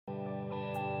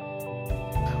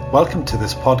Welcome to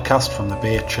this podcast from the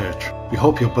Bay Church. We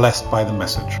hope you're blessed by the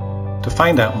message. To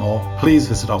find out more, please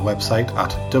visit our website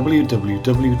at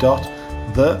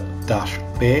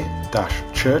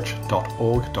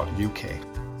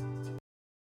www.the-bay-church.org.uk.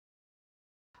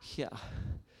 Yeah,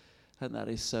 and that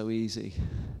is so easy.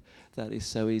 That is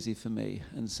so easy for me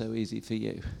and so easy for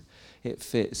you. It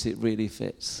fits, it really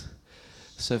fits.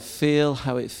 So feel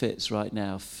how it fits right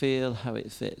now. Feel how it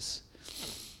fits.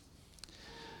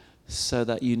 So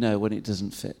that you know when it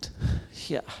doesn't fit.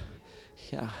 Yeah.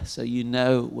 So you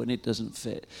know when it doesn't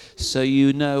fit. So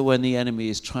you know when the enemy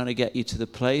is trying to get you to the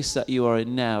place that you are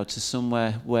in now, to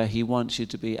somewhere where he wants you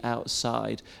to be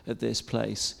outside of this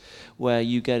place, where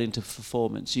you get into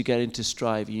performance, you get into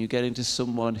striving, you get into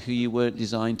someone who you weren't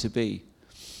designed to be.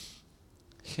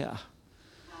 Yeah,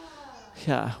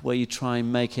 where you try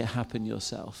and make it happen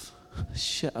yourself.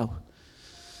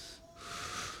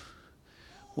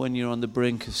 When you're on the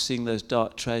brink of seeing those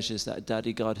dark treasures that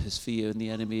Daddy God has for you, and the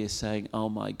enemy is saying, oh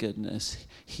my goodness,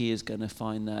 he is going to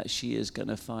find that, she is going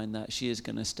to find that, she is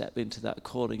going to step into that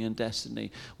calling and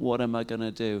destiny. What am I going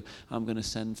to do? I'm going to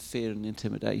send fear and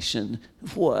intimidation,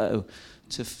 to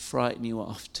frighten you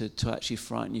off, to actually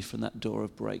frighten you from that door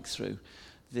of breakthrough.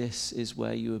 This is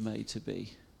where you were made to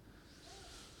be.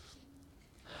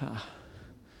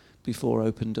 Before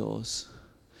open doors,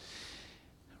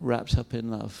 wrapped up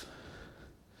in love.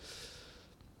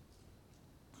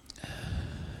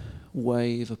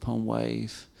 Wave upon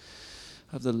wave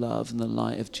of the love and the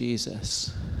light of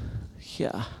Jesus.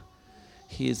 Yeah,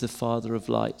 he is the Father of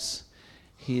lights.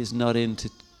 He is not into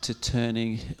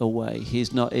turning away. He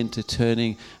is not into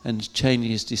turning and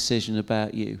changing his decision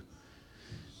about you.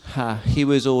 He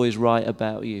was always right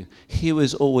about you. He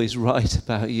was always right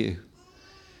about you.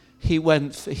 He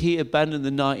abandoned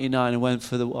the 99 and went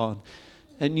for the one.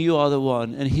 And you are the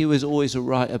one. And he was always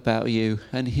right about you.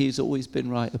 And he's always been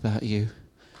right about you.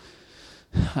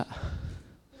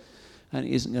 And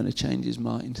he isn't going to change his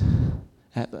mind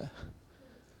ever.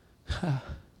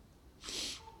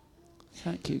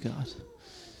 Thank you, God.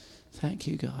 Thank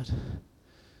you, God.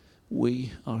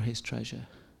 We are his treasure.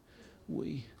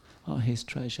 We are his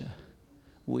treasure.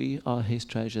 We are his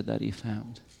treasure that he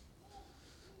found.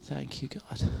 Thank you,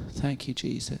 God. Thank you,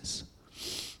 Jesus.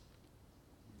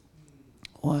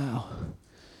 Wow.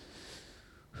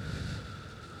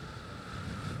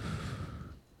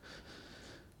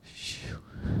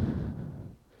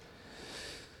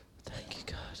 Thank you,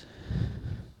 God.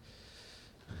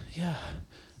 Yeah.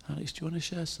 Alex, do you want to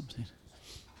share something?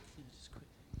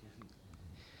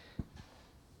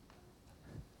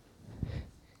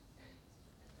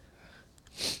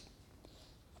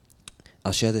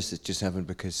 I'll share this that just happened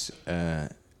because I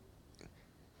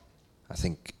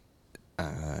think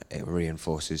it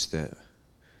reinforces that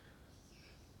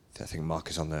I think Mark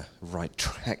is on the right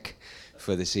track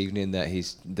for this evening, that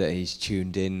he's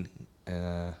tuned in,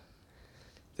 that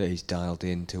he's dialed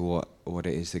into what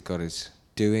it is that God is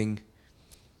doing.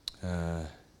 I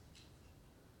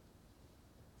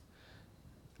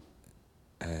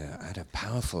had a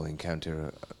powerful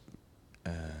encounter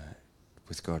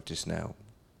with God just now.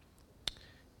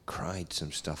 Cried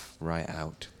some stuff right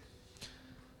out.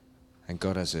 And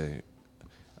God has a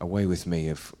way with me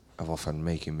of often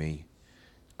making me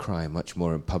cry much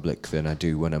more in public than I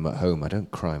do when I'm at home. I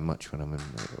don't cry much when I'm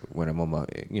on my,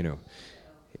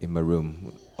 in my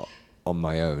room on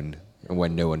my own, and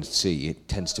when no one sees. It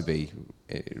tends to be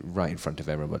right in front of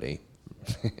everybody.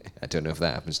 I don't know if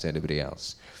that happens to anybody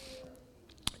else.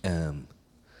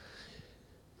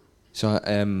 So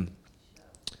I'm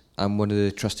one of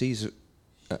the trustees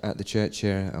at the church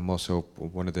here. I'm also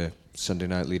one of the Sunday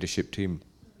night leadership team.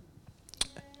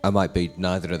 I might be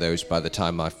neither of those by the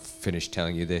time I finish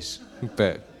telling you this,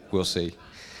 but we'll see.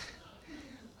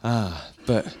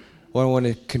 But what I want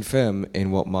to confirm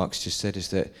in what Mark's just said is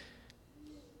that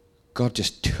God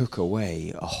just took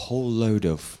away a whole load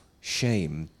of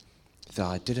shame that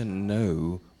I didn't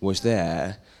know was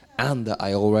there and that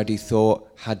I already thought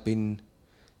had been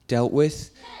dealt with.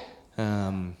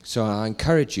 So I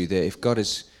encourage you that if God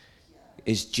is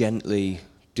gently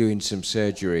doing some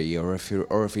surgery, or if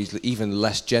he's even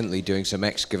less gently doing some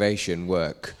excavation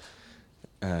work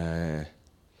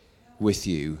with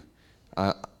you,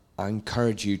 I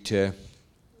encourage you to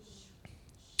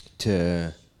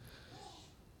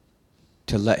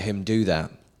let him do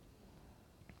that.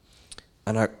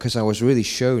 And because I was really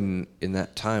shown in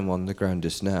that time on the ground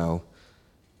just now,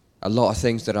 a lot of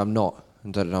things that I'm not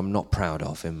proud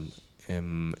of in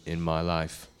my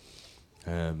life.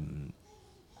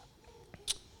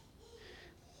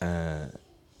 A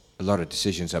lot of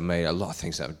decisions I've made, a lot of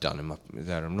things that I've done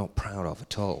that I'm not proud of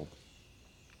at all.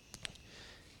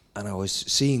 and I was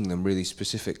seeing them really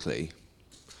specifically,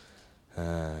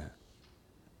 and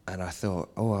I thought,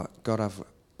 oh God,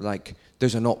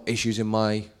 those are not issues in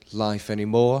my life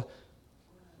anymore.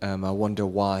 I wonder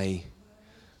why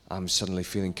I'm suddenly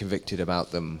feeling convicted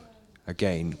about them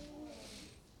again.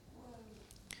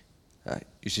 I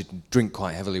used to drink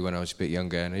quite heavily when I was a bit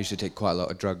younger, and I used to take quite a lot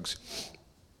of drugs.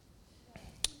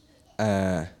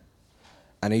 And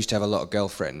I used to have a lot of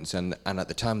girlfriends, and at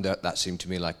the time that seemed to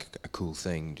me like a cool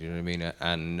thing, do you know what I mean?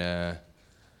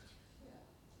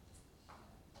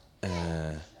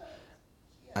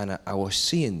 And I was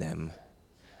seeing them,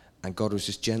 and God was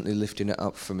just gently lifting it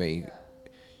up for me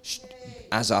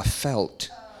as I felt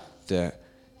the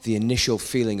initial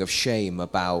feeling of shame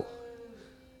about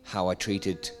how I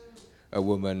treated a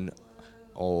woman,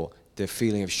 or the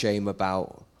feeling of shame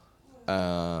about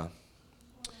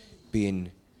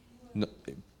being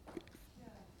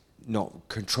not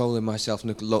controlling myself,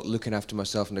 looking after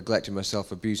myself, neglecting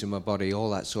myself, abusing my body, all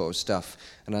that sort of stuff.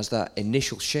 And as that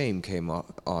initial shame came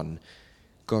on,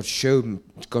 God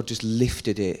just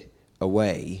lifted it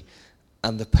away.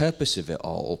 And the purpose of it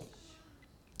all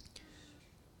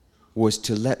was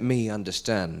to let me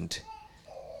understand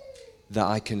that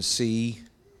I can see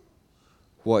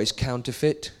what is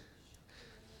counterfeit.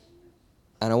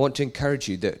 And I want to encourage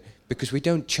you that, because we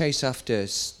don't chase after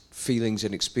feelings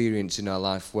and experience in our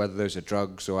life, whether those are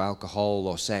drugs or alcohol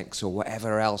or sex or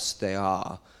whatever else they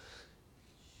are,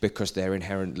 because they're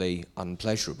inherently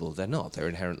unpleasurable. They're not. They're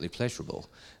inherently pleasurable.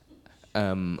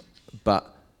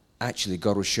 But actually,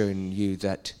 God was showing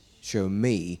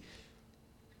me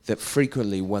that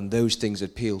frequently when those things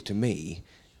appeal to me,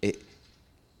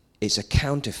 it's a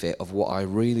counterfeit of what I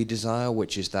really desire,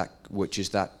 which is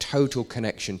that total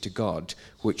connection to God,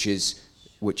 which is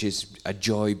a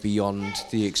joy beyond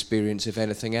the experience of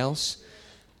anything else.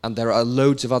 And there are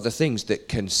loads of other things that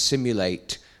can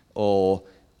simulate or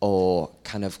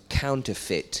kind of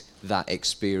counterfeit that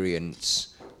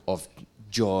experience of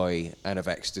joy and of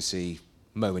ecstasy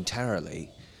momentarily.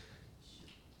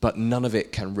 But none of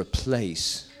it can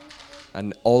replace,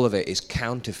 and all of it is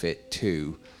counterfeit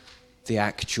to the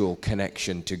actual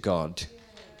connection to God,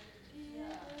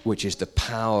 which is the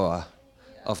power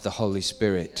of the Holy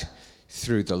Spirit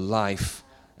through the life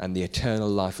and the eternal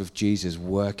life of Jesus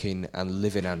working and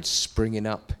living and springing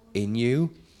up in you.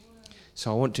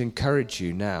 So I want to encourage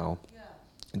you now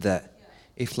that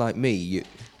if, like me,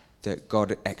 that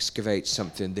God excavates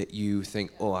something that you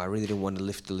think, oh, I really don't want to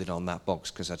lift the lid on that box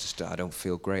because I don't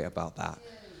feel great about that.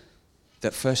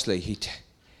 That firstly, he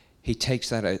takes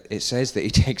that, it says that he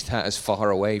takes that as far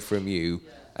away from you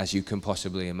as you can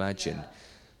possibly imagine.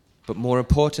 But more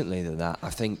importantly than that, I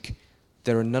think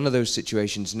there are none of those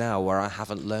situations now where I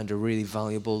haven't learned a really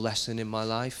valuable lesson in my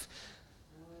life.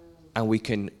 And we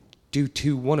can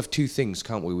do one of two things,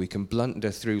 can't we? We can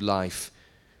blunder through life,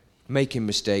 making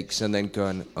mistakes and then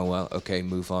going, oh, well, okay,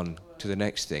 move on to the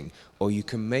next thing. Or you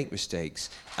can make mistakes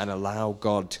and allow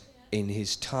God in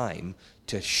his time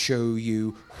to show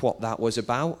you what that was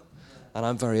about. And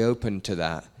I'm very open to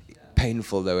that,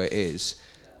 painful though it is.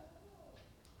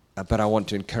 But I want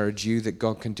to encourage you that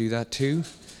God can do that too.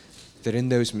 That in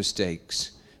those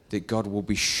mistakes, that God will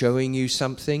be showing you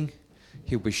something.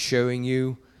 He'll be showing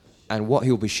you, and what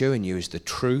he'll be showing you is the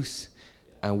truth.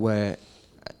 And where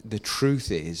the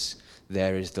truth is,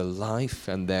 there is the life,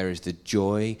 and there is the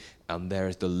joy, and there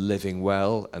is the living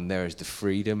well, and there is the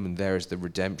freedom, and there is the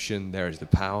redemption, there is the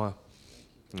power.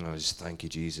 And I just thank you,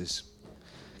 Jesus.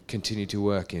 Continue to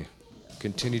work here.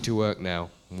 Continue to work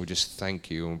now. And we just thank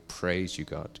you and praise you,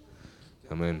 God.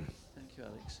 Amen. Thank you,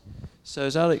 Alex. So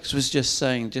as Alex was just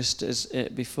saying, just as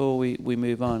before we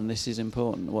move on, this is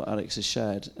important, what Alex has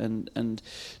shared. And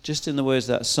just in the words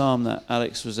of that psalm that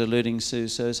Alex was alluding to,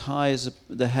 so as high as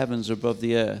the heavens are above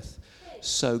the earth,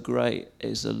 so great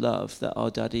is the love that our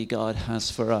Daddy God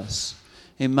has for us.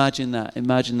 Imagine that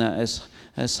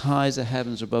as high as the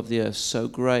heavens are above the earth, so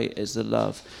great is the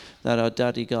love that our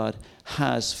Daddy God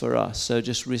has for us. So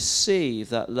just receive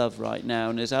that love right now.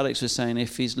 And as Alex was saying,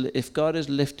 if God has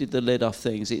lifted the lid off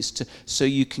things, it's so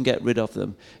you can get rid of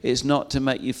them. It's not to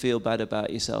make you feel bad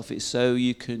about yourself. It's so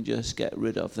you can just get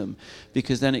rid of them.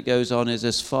 Because then it goes on,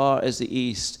 as far as the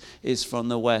east is from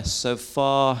the west, so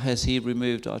far has he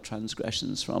removed our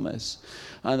transgressions from us.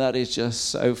 And that is just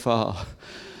so far.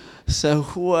 So,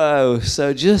 whoa.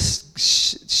 So just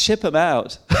ship them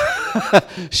out.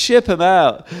 Ship them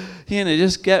out.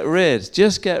 Just get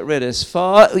rid. As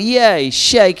far, yay,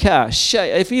 shake out.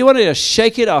 Shake. If you want to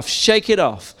shake it off, shake it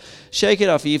off. Shake it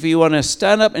off. If you want to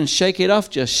stand up and shake it off,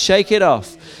 just shake it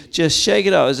off. Just shake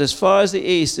it off. As far as the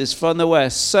east is from the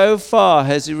west, so far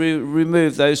has he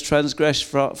removed those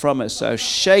transgressions from us. So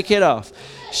shake it off.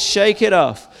 Shake it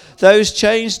off. Those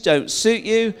chains don't suit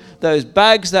you. Those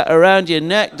bags that are around your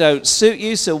neck don't suit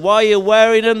you. So why you're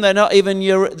wearing them, they're not even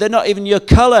your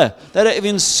color. They don't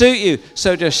even suit you.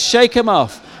 So just shake them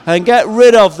off and get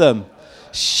rid of them.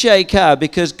 Shake out,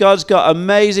 because God's got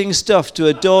amazing stuff to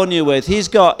adorn you with. He's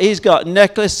got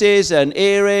necklaces and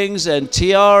earrings and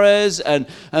tiaras and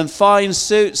fine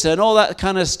suits and all that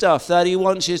kind of stuff that he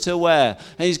wants you to wear.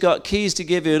 And he's got keys to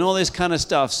give you and all this kind of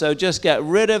stuff. So just get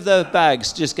rid of the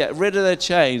bags. Just get rid of the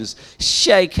chains.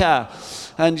 Shake out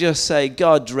and just say,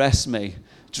 God, dress me.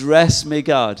 Dress me,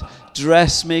 God.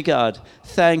 Dress me, God.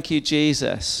 Thank you,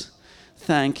 Jesus.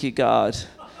 Thank you, God.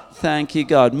 Thank you,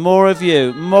 God. More of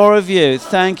you. More of you.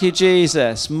 Thank you,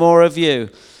 Jesus. More of you.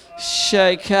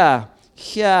 Sheka.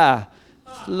 Yeah.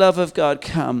 Love of God,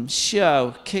 come.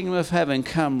 Show. Kingdom of heaven,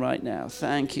 come right now.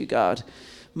 Thank you, God.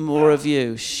 More of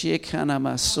you. Shekana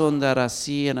masundara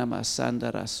siena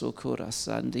masandara sukura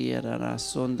sandiera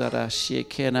sundara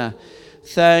shekena.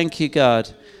 Thank you,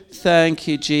 God. Thank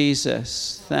you,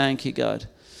 Jesus. Thank you, God.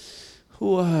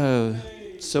 Whoa.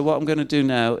 So what I'm going to do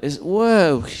now is,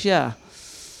 whoa, yeah.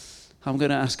 I'm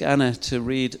going to ask Anna to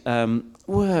read,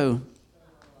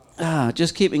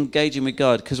 just keep engaging with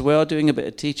God, because we are doing a bit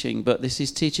of teaching, but this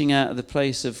is teaching out of the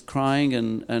place of crying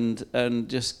and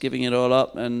just giving it all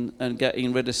up and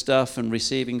getting rid of stuff and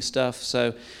receiving stuff.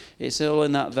 So it's all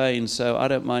in that vein. So I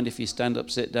don't mind if you stand up,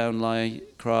 sit down, lie,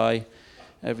 cry,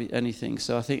 anything.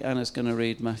 So I think Anna's going to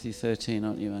read Matthew 13,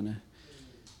 aren't you, Anna?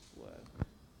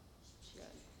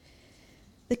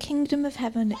 The kingdom of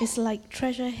heaven is like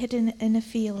treasure hidden in a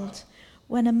field.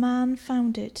 When a man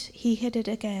found it, he hid it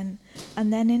again,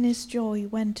 and then in his joy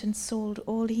went and sold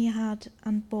all he had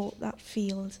and bought that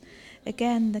field.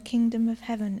 Again, the kingdom of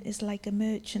heaven is like a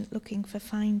merchant looking for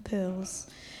fine pearls.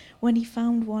 When he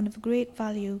found one of great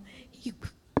value, he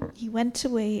went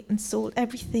away and sold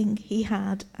everything he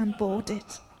had and bought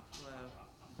it.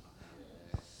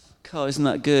 God, isn't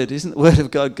that good? Isn't the word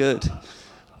of God good?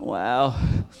 Wow.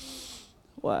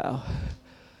 Wow.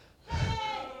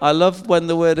 I love when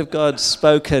the word of God's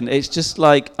spoken. It's just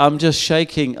like I'm just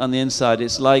shaking on the inside.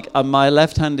 It's like my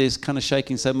left hand is kind of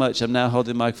shaking so much. I'm now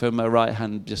holding the microphone in my right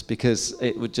hand just because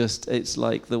it's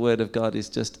like the word of God is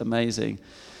just amazing.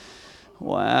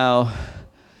 Wow.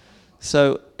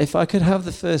 So if I could have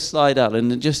the first slide,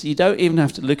 Alan, and just, you don't even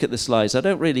have to look at the slides. I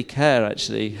don't really care,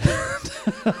 actually.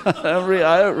 I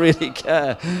don't really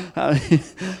care.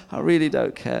 I really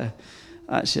don't care.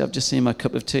 Actually, I've just seen my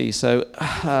cup of tea, so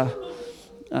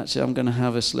actually I'm going to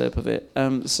have a slurp of it.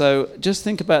 So just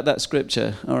think about that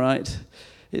scripture, all right?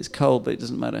 It's cold, but it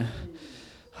doesn't matter.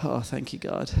 Oh, thank you,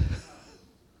 God.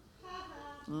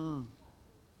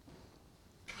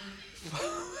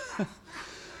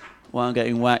 Well, I'm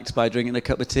getting whacked by drinking a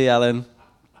cup of tea, Alan.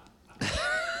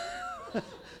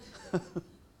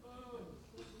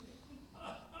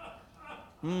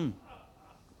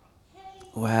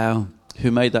 Wow. Who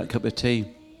made that cup of tea?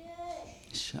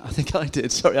 I think I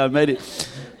did. Sorry, I made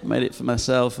it for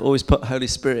myself. Always put Holy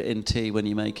Spirit in tea when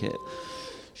you make it.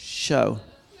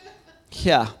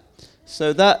 Yeah.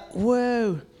 So that,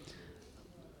 whoa.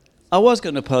 I was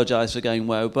going to apologize for going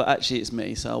whoa, but actually it's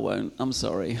me, so I won't. I'm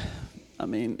sorry. I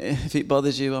mean, if it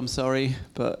bothers you, I'm sorry.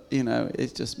 But,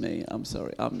 it's just me. I'm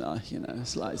sorry. I'm not,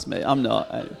 it's me. I'm not.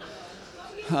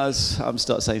 I'm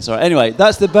start saying sorry. Anyway,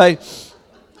 that's the bay.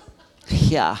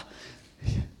 Yeah.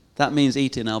 That means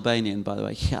eat in Albanian, by the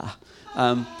way. Yeah.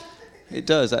 It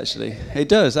does, actually. It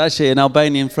does, actually. An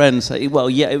Albanian friend say, well,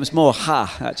 yeah, it was more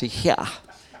ha, actually. Yeah.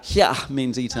 Yeah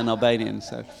means eat in Albanian.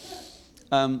 So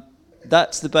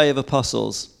that's the Bay of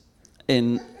Apostles.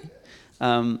 It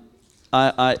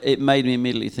made me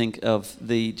immediately think of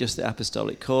the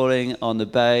apostolic calling on the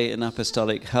bay, an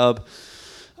apostolic hub.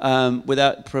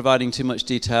 Without providing too much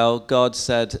detail, God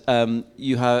said,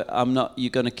 you're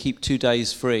going to keep 2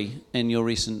 days free in your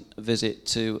recent visit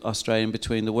to Australia in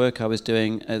between the work I was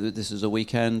doing. This was a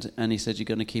weekend, and he said, you're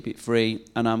going to keep it free,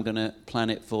 and I'm going to plan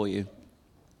it for you.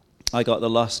 I got the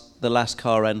last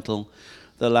car rental,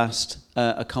 the last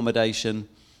accommodation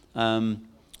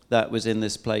that was in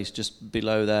this place just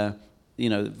below there.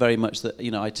 Very much that,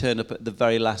 I turned up at the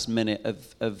very last minute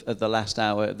of the last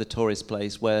hour of the tourist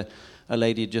place where a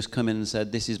lady had just come in and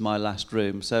said, this is my last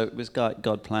room. So it was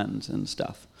God planned and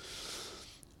stuff.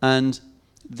 And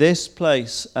this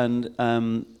place, and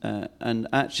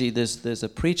actually there's a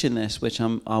preach in this, which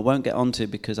I won't get onto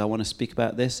because I want to speak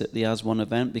about this at the As One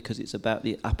event, because it's about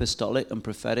the apostolic and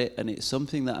prophetic, and it's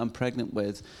something that I'm pregnant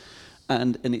with.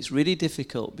 and it's really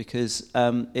difficult because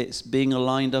it's being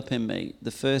aligned up in me.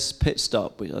 The first pit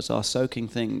stop was our soaking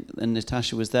thing, and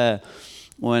Natasha was there.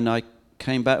 When I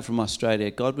came back from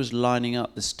Australia, God was lining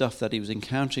up the stuff that he was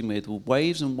encountering me with,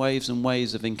 waves and waves and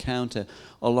waves of encounter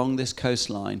along this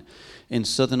coastline in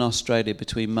southern Australia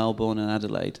between Melbourne and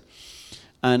Adelaide.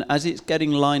 And as it's getting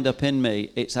lined up in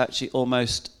me, it's actually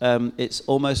almost, it's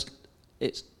almost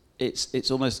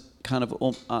kind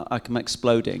of, I'm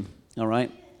exploding, all right?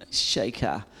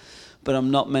 Shaker. But I'm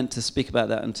not meant to speak about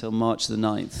that until March the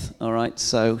 9th, all right?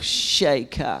 So,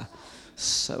 shaker.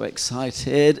 So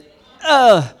excited.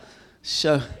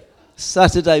 Show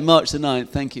Saturday, March the 9th.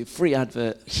 Thank you. Free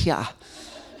advert. Yeah.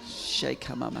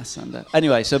 Shaker Mama Sanda.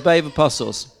 Anyway, so Bay of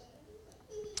Apostles.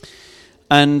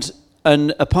 And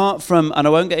apart from, and I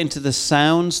won't get into the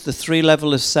sounds, the 3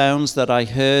 level of sounds that I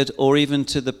heard, or even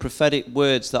to the prophetic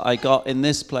words that I got in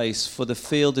this place for the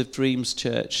Field of Dreams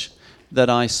Church that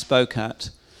I spoke at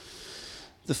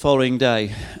the following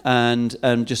day, and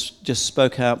just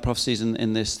spoke out prophecies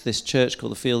in this church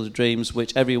called the Field of Dreams,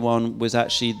 which everyone was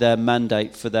actually their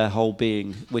mandate for their whole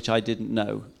being, which I didn't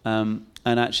know. And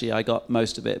actually I got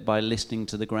most of it by listening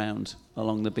to the ground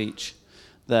along the beach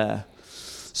there.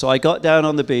 So I got down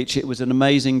on the beach. It was an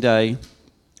amazing day,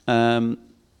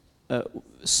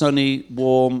 sunny,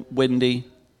 warm, windy,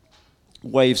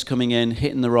 waves coming in,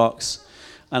 hitting the rocks,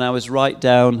 and I was right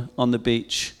down on the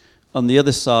beach on the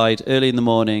other side early in the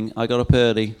morning. I got up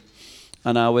early,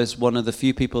 and I was one of the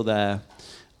few people there.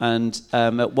 And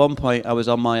at one point, I was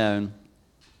on my own,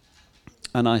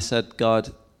 and I said,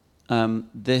 God, can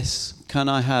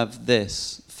I have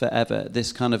this forever?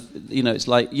 This kind of, it's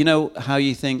like, how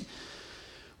you think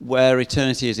where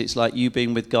eternity is, it's like you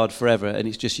being with God forever, and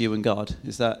it's just you and God.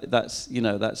 That's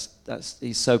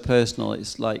he's so personal.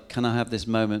 It's like, can I have this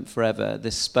moment forever,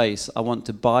 this space? I want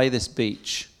to buy this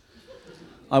beach.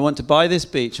 I want to buy this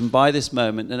beach and buy this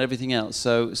moment and everything else.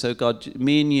 So God,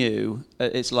 me and you,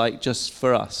 it's like just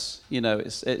for us.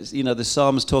 It's the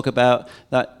Psalms talk about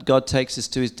that God takes us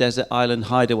to his desert island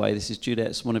hideaway. This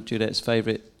is one of Juliet's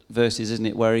favorite verses, isn't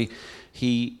it? Where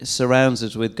he surrounds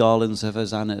us with garlands of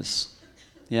hosannas.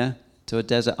 Yeah, to a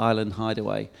desert island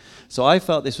hideaway. So I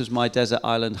felt this was my desert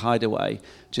island hideaway,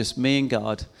 just me and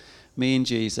God, me and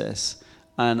Jesus,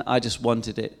 and I just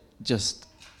wanted it, just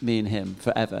me and him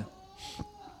forever.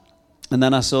 And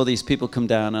then I saw these people come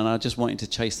down, and I just wanted to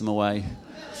chase them away.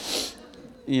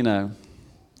 I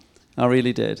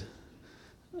really did.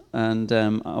 And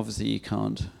obviously you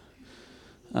can't.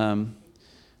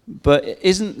 But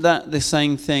isn't that the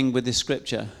same thing with this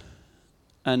scripture?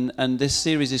 And this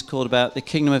series is called about the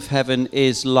kingdom of heaven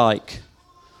is like.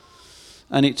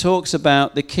 And it talks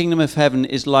about the kingdom of heaven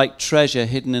is like treasure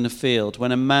hidden in a field.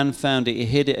 When a man found it, he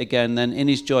hid it again. Then in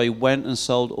his joy went and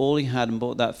sold all he had and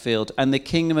bought that field. And the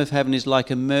kingdom of heaven is like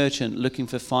a merchant looking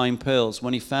for fine pearls.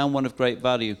 When he found one of great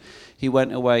value, he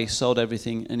went away, sold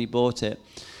everything, and he bought it.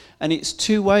 And it's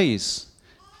 2 ways,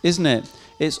 isn't it?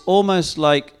 It's almost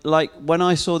like when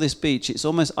I saw this beach, it's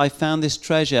almost I found this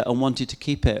treasure and wanted to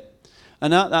keep it.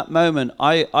 And at that moment,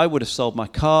 I would have sold my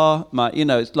car,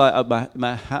 it's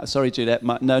like sorry, Juliet,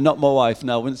 no, not my wife,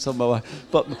 no, I wouldn't sell my wife,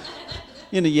 but,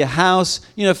 your house,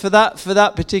 for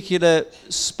that particular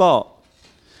spot.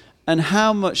 And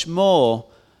how much more,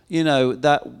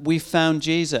 that we found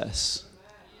Jesus.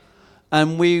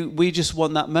 And we just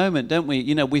want that moment, don't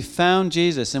we? We found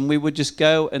Jesus, and we would just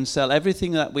go and sell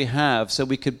everything that we have so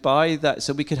we could buy that,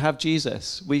 so we could have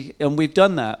Jesus. We've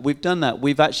done that.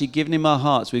 We've actually given him our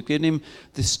hearts. We've given him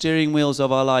the steering wheels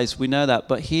of our lives. We know that.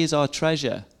 But he is our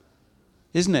treasure,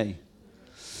 isn't he?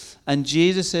 And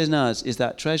Jesus in us is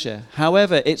that treasure.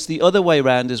 However, it's the other way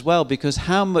around as well, because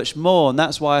how much more, and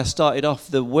that's why I started off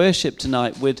the worship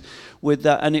tonight with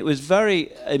that, and it was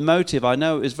very emotive. I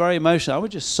know it was very emotional. I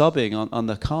was just sobbing on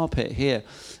the carpet here,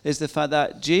 is the fact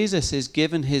that Jesus has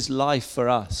given his life for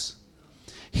us.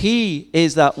 He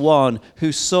is that one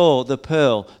who saw the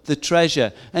pearl, the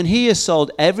treasure, and he has sold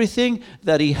everything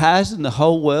that he has in the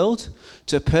whole world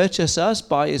to purchase us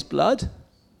by his blood.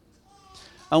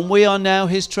 And we are now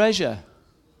his treasure.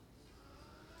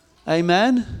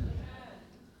 Amen?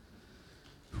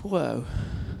 Whoa.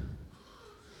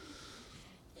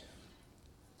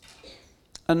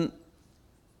 And,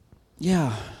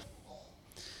 yeah.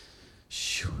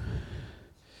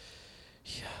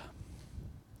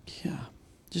 Yeah.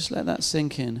 Just let that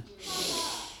sink in.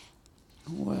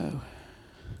 Whoa.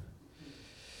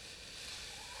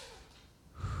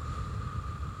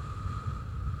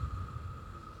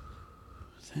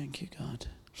 Thank you, God.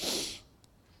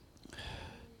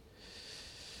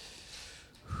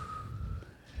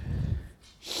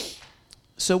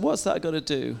 So what's that got to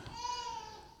do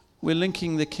we're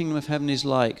linking the kingdom of heaven is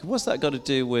like. What's that got to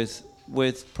do with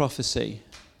prophecy?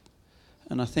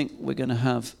 And I think we're going to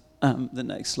have the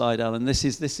next slide, Alan. This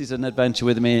is an adventure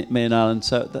with me and Alan,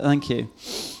 so thank you.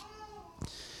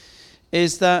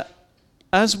 Is that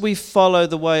as we follow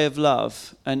the way of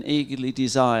love and eagerly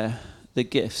desire the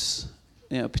gifts,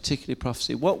 particularly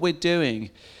prophecy, what we're doing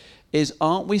is,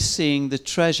 aren't we seeing the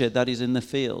treasure that is in the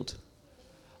field?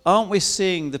 Aren't we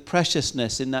seeing the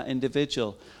preciousness in that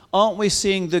individual? Aren't we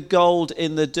seeing the gold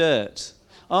in the dirt?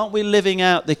 Aren't we living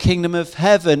out the kingdom of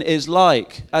heaven is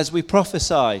like as we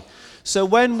prophesy? So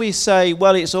when we say,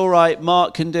 well, it's all right,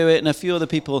 Mark can do it and a few other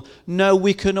people, no,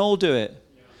 we can all do it.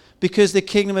 Because the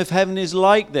kingdom of heaven is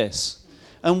like this.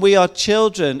 And we are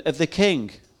children of the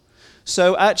king.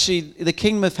 So actually, the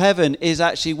kingdom of heaven is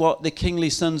actually what the kingly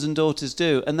sons and daughters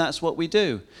do. And that's what we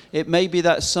do. It may be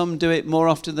that some do it more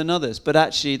often than others, but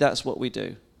actually that's what we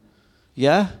do.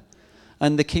 Yeah?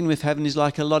 And the kingdom of heaven is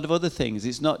like a lot of other things.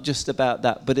 It's not just about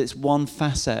that, but it's one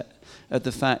facet of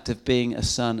the fact of being a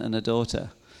son and a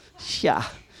daughter. Yeah.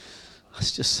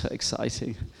 It's just so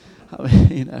exciting. I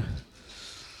mean,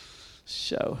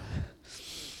 show.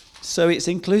 So it's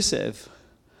inclusive.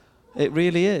 It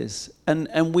really is.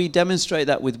 And we demonstrate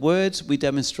that with words, we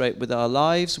demonstrate with our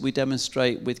lives, we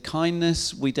demonstrate with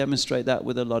kindness, we demonstrate that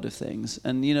with a lot of things.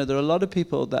 And there are a lot of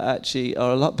people that actually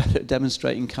are a lot better at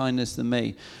demonstrating kindness than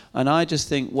me. And I just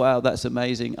think, wow, that's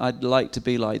amazing. I'd like to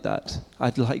be like that.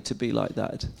 I'd like to be like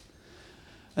that.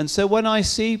 And so when I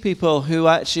see people who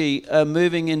actually are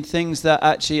moving in things that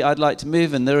actually I'd like to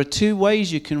move in, there are two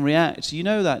ways you can react. You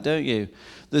know that, don't you?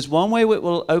 There's one way it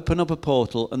will open up a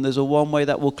portal, and there's one way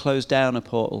that will close down a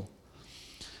portal.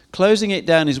 Closing it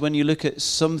down is when you look at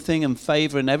something and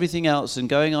favor and everything else and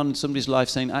going on in somebody's life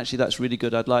saying, actually, that's really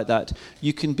good, I'd like that.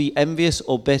 You can be envious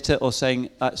or bitter or saying,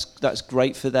 that's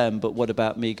great for them, but what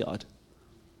about me, God?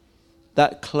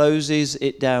 That closes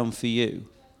it down for you.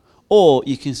 Or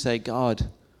you can say, God,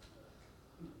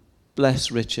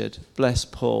 bless Richard, bless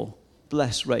Paul,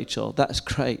 bless Rachel, that's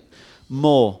great.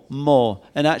 More.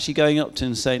 And actually going up to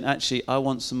him and saying, actually, I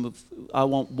want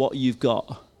what you've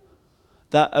got.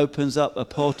 That opens up a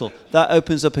portal. That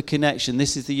opens up a connection.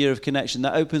 This is the year of connection.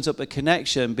 That opens up a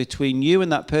connection between you and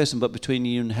that person, but between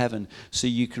you and heaven, so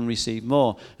you can receive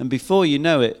more. And before you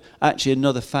know it, actually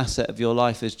another facet of your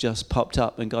life has just popped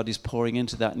up, and God is pouring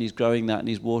into that, and he's growing that, and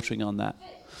he's watering on that.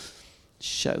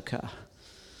 Shoka.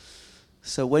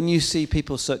 So when you see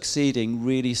people succeeding,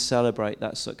 really celebrate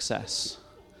that success.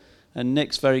 And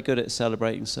Nick's very good at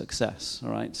celebrating success,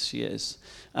 all right? She is.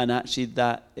 And actually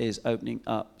that is opening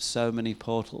up so many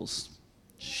portals.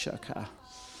 Shaka.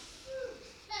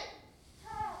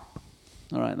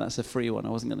 All right, that's a free one. I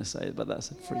wasn't going to say it, but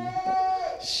that's a free.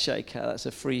 Shaka, that's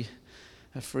a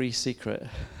free secret.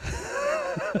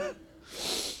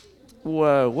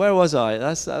 Whoa, where was I?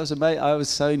 That was amazing. I was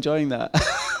so enjoying that.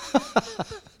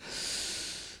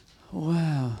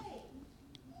 Wow.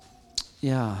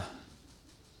 Yeah.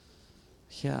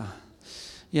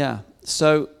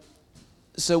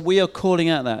 So we are calling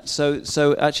out that.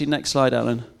 So actually, next slide,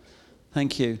 Alan.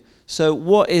 Thank you. So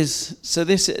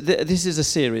this is a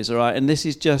series, all right? And this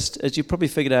is just, as you probably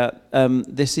figured out,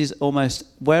 this is almost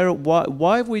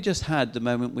why have we just had the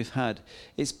moment we've had?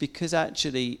 It's because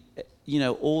actually,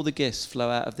 all the gifts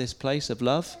flow out of this place of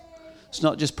love. It's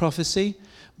not just prophecy,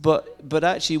 but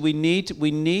actually we need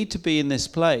to be in this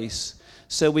place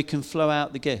so we can flow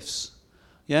out the gifts.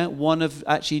 Yeah, one of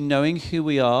actually knowing who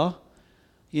we are,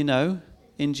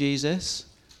 in Jesus,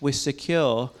 we're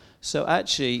secure. So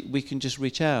actually, we can just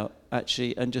reach out,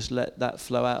 and just let that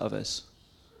flow out of us.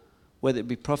 Whether it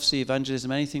be prophecy,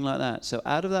 evangelism, anything like that. So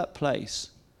out of that place,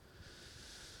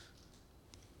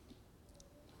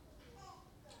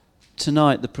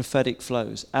 tonight the prophetic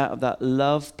flows out of that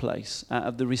love place, out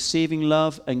of the receiving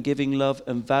love and giving love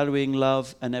and valuing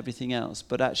love and everything else.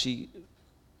 But actually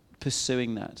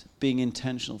pursuing that, being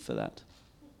intentional for that.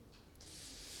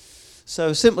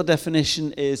 So simple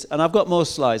definition is, and I've got more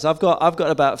slides. I've got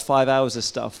about 5 hours of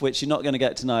stuff, which you're not going to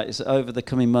get tonight. It's over the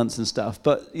coming months and stuff.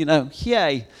 But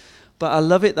yay! But I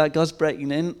love it that God's breaking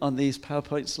in on these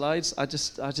PowerPoint slides. I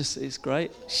just, it's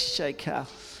great. Shake out.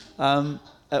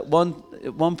 At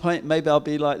one point, maybe I'll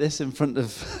be like this in front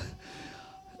of.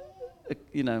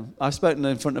 I've spoken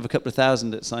in front of a couple of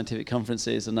thousand at scientific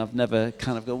conferences, and I've never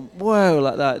kind of gone, whoa,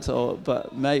 like that.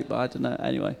 But I don't know.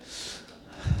 Anyway,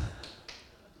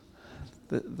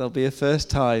 there'll be a first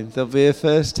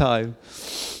time.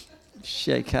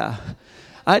 Shake out.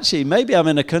 Actually, maybe I'm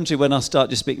in a country when I'll start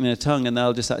just speaking in a tongue, and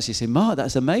they'll just actually say, Mark,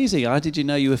 that's amazing. How did you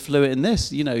know you were fluent in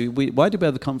this? Why did we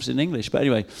have the conference in English? But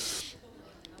anyway,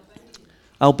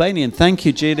 Albanian. Thank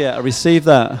you, Julia. I received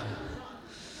that.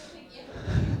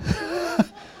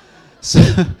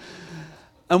 So,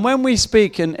 and when we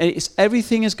speak, and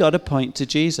everything has got to point to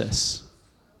Jesus.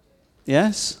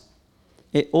 Yes?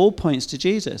 It all points to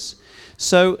Jesus.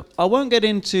 So I won't get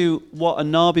into what a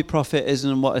Nabi prophet is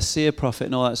and what a seer prophet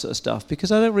and all that sort of stuff,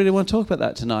 because I don't really want to talk about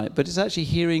that tonight. But it's actually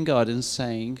hearing God and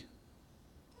saying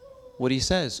what he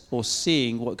says, or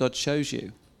seeing what God shows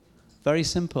you. Very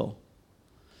simple.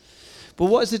 But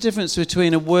what is the difference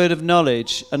between a word of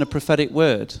knowledge and a prophetic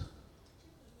word?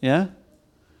 Yeah?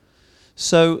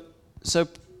 So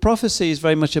prophecy is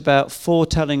very much about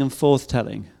foretelling and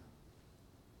forthtelling.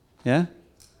 Yeah?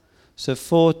 So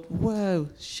whoa,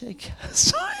 shake.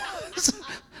 Sorry.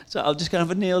 So I'm just going to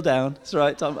have a kneel down. It's all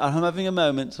right. I'm having a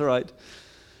moment. It's all right.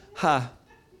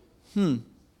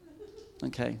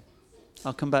 Okay.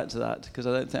 I'll come back to that because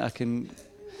I don't think I can.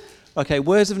 Okay,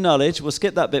 words of knowledge. We'll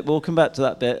skip that bit. We'll come back to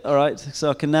that bit. All right. So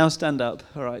I can now stand up.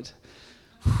 All right.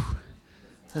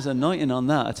 There's anointing on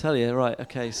that, I tell you. Right.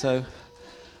 Okay. So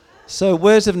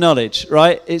words of knowledge,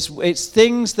 right? It's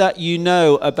things that you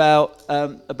know about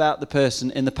the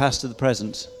person in the past or the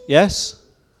present, yes,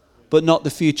 but not the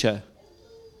future.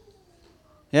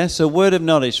 Yeah. So word of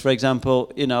knowledge, for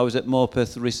example, I was at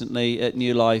Morpeth recently at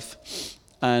New Life,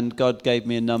 and God gave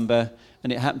me a number,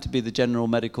 and it happened to be the General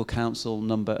Medical Council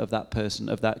number of that person,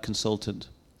 of that consultant,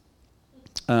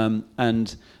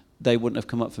 and they wouldn't have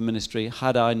come up for ministry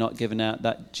had I not given out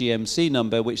that GMC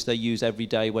number, which they use every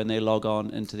day when they log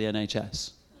on into the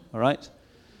NHS. All right?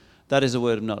 That is a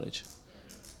word of knowledge.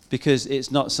 Because it's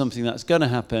not something that's going to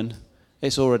happen.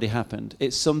 It's already happened.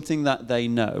 It's something that they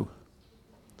know.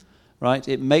 Right?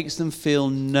 It makes them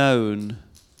feel known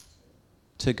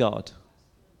to God.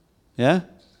 Yeah?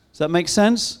 Does that make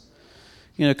sense?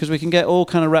 Because we can get all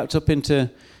kind of wrapped up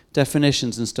into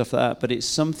definitions and stuff like that, but it's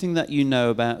something that you know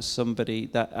about somebody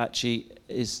that actually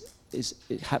is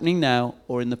happening now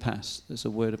or in the past. There's a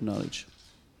word of knowledge.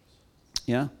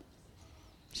 Yeah?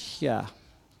 Yeah.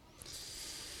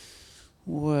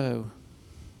 Whoa.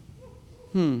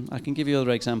 I can give you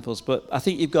other examples, but I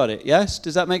think you've got it, yes?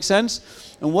 Does that make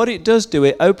sense? And what it does do,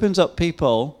 it opens up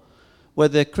people,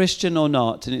 whether they're Christian or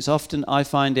not, and it's often, I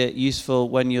find it useful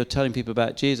when you're telling people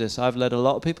about Jesus. I've led a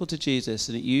lot of people to Jesus,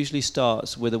 and it usually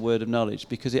starts with a word of knowledge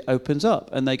because it opens up,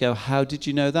 and they go, how did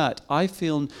you know that? I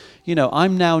feel,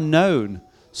 I'm now known.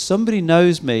 Somebody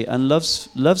knows me and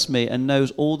loves me and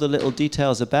knows all the little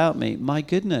details about me. My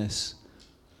goodness.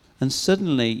 And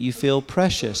suddenly you feel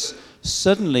precious.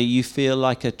 Suddenly you feel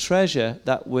like a treasure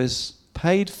that was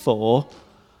paid for.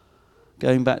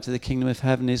 Going back to the kingdom of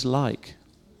heaven is like.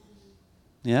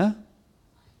 Yeah?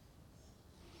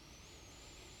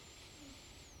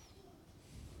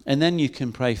 And then you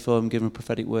can pray for them, give them a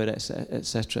prophetic word,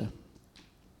 etc.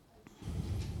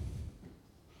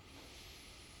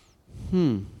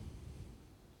 Thank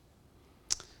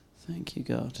you,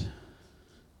 God.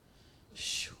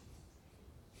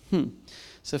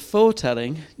 So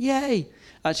foretelling, yay!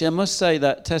 Actually, I must say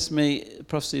that testimony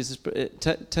of Jesus'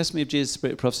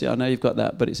 spirit of prophecy. I know you've got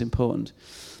that, but it's important.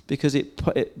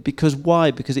 Because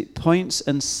why? Because it points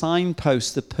and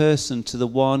signposts the person to the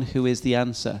one who is the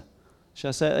answer. Shall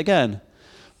I say it again?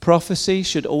 Prophecy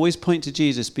should always point to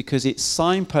Jesus because it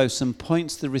signposts and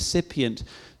points the recipient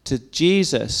to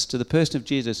Jesus, to the person of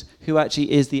Jesus, who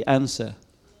actually is the answer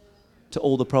to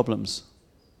all the problems.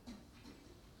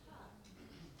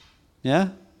 Yeah?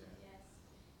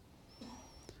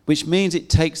 Which means it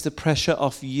takes the pressure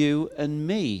off you and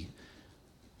me.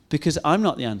 Because I'm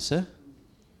not the answer.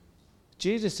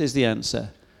 Jesus is the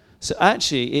answer. So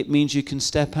actually, it means you can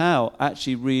step out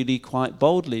actually really quite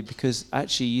boldly because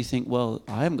actually you think, well,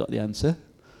 I haven't got the answer.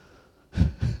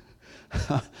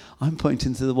 I'm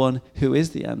pointing to the one who is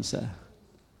the answer.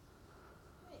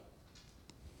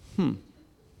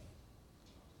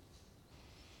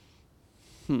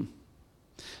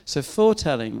 So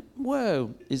foretelling,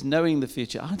 whoa, is knowing the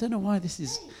future. I don't know why this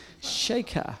is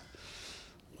shaker.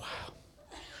 Wow.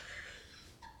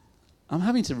 I'm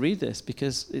having to read this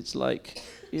because it's like,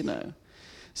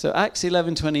 So Acts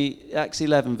 11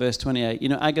 verse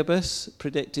 28. Agabus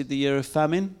predicted the year of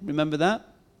famine. Remember that?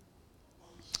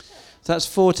 So that's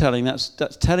foretelling. That's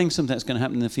telling something that's going to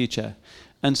happen in the future.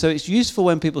 And so it's useful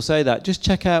when people say that. Just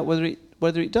check out whether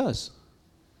it does.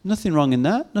 Nothing wrong in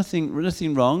that.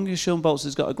 Nothing wrong. Sean Bolts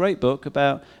has got a great book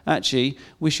about actually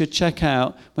we should check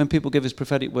out when people give us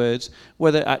prophetic words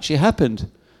whether it actually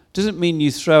happened. Doesn't mean you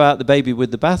throw out the baby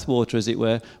with the bathwater, as it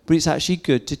were, but it's actually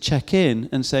good to check in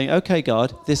and say, okay,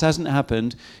 God, this hasn't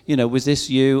happened. Was this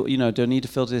you? Do I need to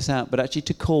filter this out? But actually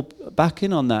to call back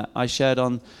in on that. I shared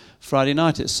on Friday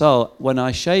night at Sol, when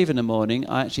I shave in the morning,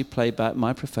 I actually play back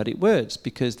my prophetic words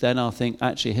because then I'll think,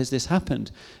 actually, has this happened?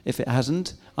 If it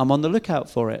hasn't, I'm on the lookout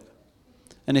for it.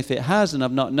 And if it has and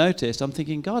I've not noticed, I'm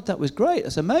thinking, God, that was great.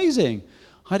 That's amazing.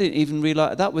 I didn't even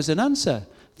realize that was an answer.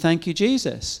 Thank you,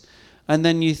 Jesus. And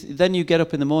then you get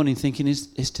up in the morning thinking,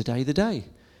 is today the day?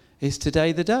 Is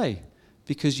today the day?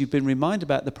 Because you've been reminded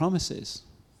about the promises.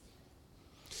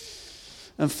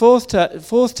 And fourth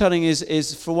telling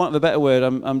is, for want of a better word,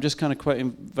 I'm just kind of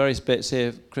quoting various bits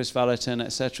here, Chris Valentin,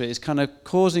 etc. Is kind of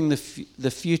causing the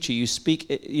future. You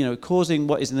speak, causing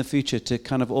what is in the future to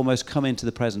kind of almost come into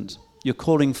the present. You're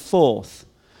calling forth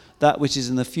that which is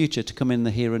in the future to come in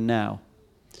the here and now.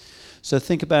 So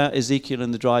think about Ezekiel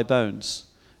and the dry bones.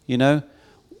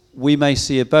 We may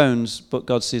see a bones, but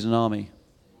God sees an army.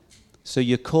 So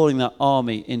you're calling that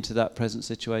army into that present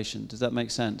situation. Does that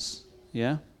make sense?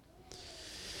 Yeah?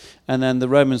 And then the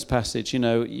Romans passage,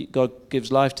 God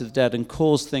gives life to the dead and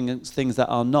calls things that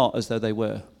are not as though they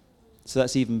were. So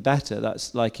that's even better.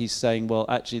 That's like he's saying, well,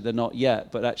 actually they're not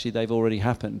yet, but actually they've already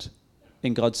happened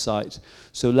in God's sight.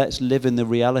 So let's live in the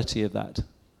reality of that,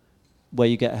 where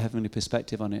you get a heavenly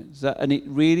perspective on it. And it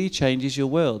really changes your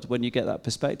world when you get that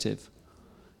perspective.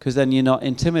 Because then you're not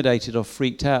intimidated or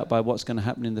freaked out by what's going to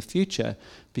happen in the future,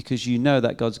 because you know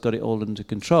that God's got it all under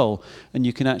control. And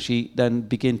you can actually then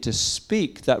begin to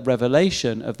speak that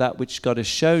revelation of that which God has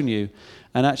shown you.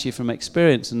 And actually from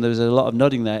experience, and there's a lot of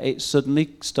nodding there, it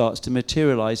suddenly starts to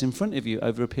materialize in front of you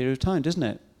over a period of time, doesn't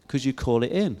it? Because you call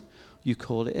it in. You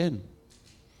call it in.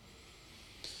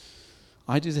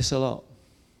 I do this a lot.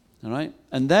 All right?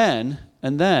 And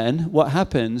then what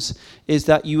happens is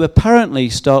that you apparently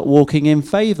start walking in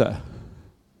favor.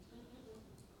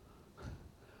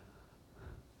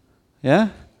 Yeah?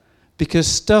 Because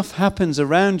stuff happens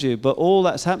around you, but all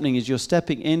that's happening is you're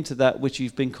stepping into that which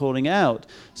you've been calling out.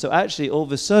 So actually, all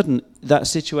of a sudden, that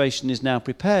situation is now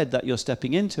prepared, that you're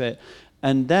stepping into it.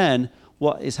 And then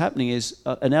what is happening is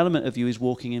an element of you is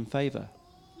walking in favor,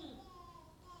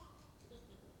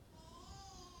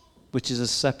 which is a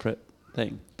separate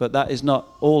thing. But that is not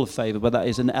all of favor, but that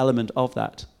is an element of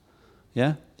that.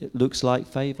 Yeah? It looks like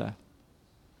favor.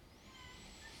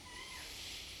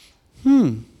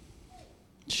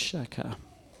 Shaka.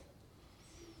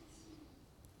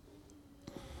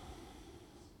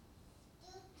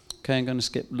 Okay, I'm going to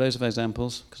skip loads of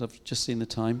examples because I've just seen the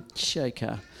time.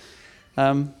 Shaka.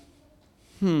 So,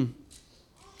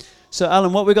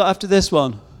 Alan, what we got after this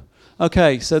one?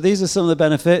 Okay, so these are some of the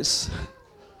benefits.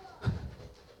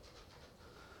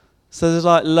 So there's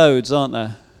like loads, aren't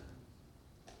there?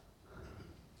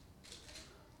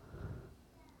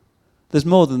 There's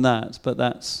more than that, but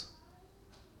that's...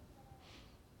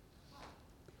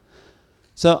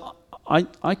 So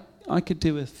I could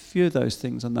do a few of those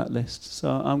things on that list. So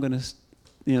I'm going to,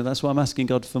 that's why I'm asking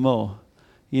God for more.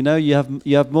 You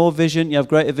have more vision, you have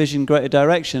greater vision, greater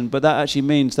direction, but that actually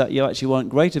means that you actually want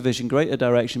greater vision, greater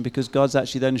direction, because God's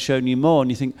actually then shown you more, and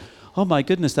you think, oh my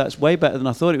goodness, that's way better than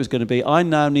I thought it was going to be. I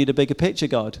now need a bigger picture,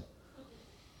 God.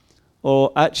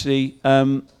 Or actually,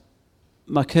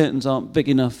 my curtains aren't big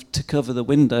enough to cover the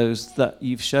windows that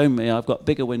you've shown me. I've got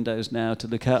bigger windows now to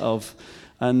look out of,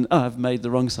 and I've made the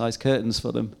wrong size curtains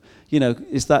for them.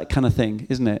 It's that kind of thing,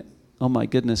 isn't it? Oh my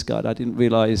goodness, God, I didn't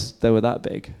realize they were that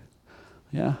big.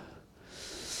 Yeah.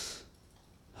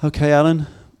 Okay, Alan.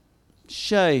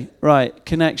 Shay, right,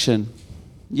 connection.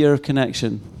 Year of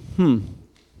connection.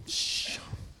 It's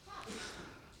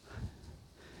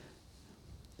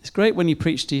great when you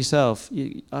preach to yourself.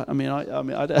 I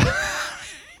don't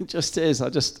it just is.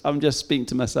 I'm just speaking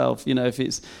to myself. If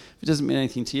it doesn't mean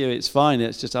anything to you, it's fine.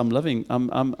 It's just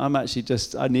I'm actually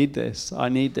just I need this. I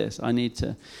need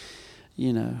to,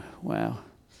 wow.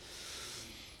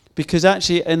 Because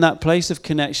actually in that place of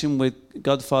connection with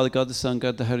God the Father, God the Son,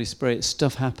 God the Holy Spirit,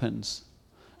 stuff happens.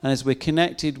 And as we're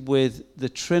connected with the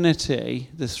Trinity,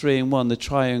 the three in one, the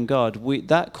triune God,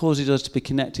 that causes us to be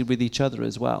connected with each other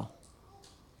as well.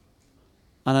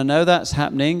 And I know that's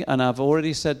happening, and I've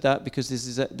already said that because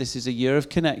this is a year of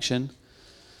connection.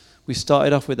 We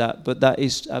started off with that, but that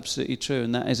is absolutely true,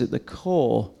 and that is at the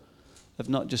core of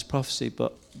not just prophecy,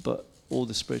 but all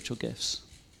the spiritual gifts.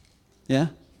 Yeah?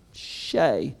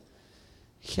 Shay.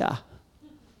 Yeah.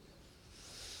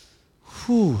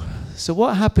 Whew. So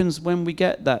what happens when we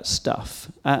get that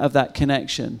stuff out of that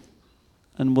connection?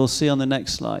 And we'll see on the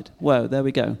next slide. Whoa, there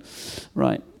we go.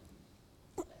 Right.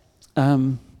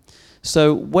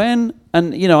 So when,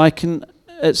 I can,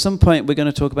 at some point we're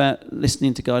going to talk about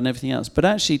listening to God and everything else. But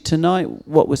actually tonight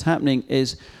what was happening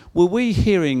is, were we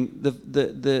hearing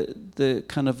the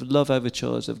kind of love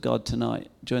overtures of God tonight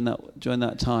during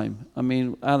that time? I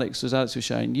mean, Alex was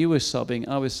sharing. You were sobbing.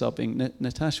 I was sobbing.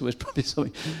 Natasha was probably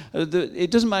sobbing.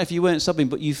 It doesn't matter if you weren't sobbing,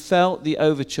 but you felt the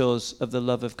overtures of the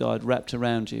love of God wrapped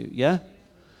around you. Yeah.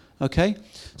 Okay?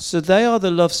 So they are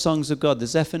the love songs of God, the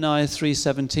Zephaniah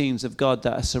 3:17s of God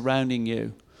that are surrounding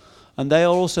you. And they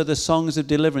are also the songs of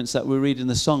deliverance that we read in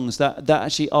the songs that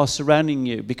actually are surrounding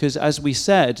you. Because as we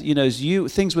said, as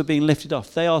things were being lifted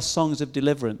off, they are songs of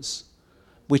deliverance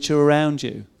which are around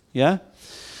you. Yeah?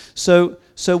 So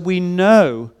we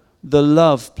know the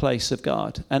love place of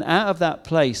God. And out of that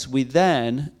place, we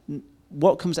then,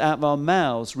 what comes out of our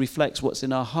mouths reflects what's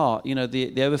in our heart.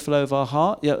 The overflow of our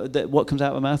heart. What comes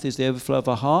out of our mouth is the overflow of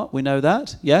our heart. We know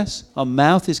that, yes? Our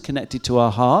mouth is connected to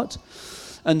our heart.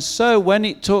 And so when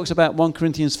it talks about 1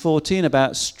 Corinthians 14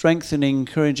 about strengthening,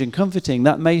 encouraging, comforting,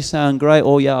 that may sound great.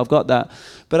 Oh, yeah, I've got that.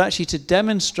 But actually to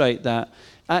demonstrate that,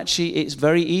 actually it's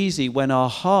very easy when our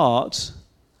heart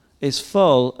is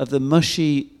full of the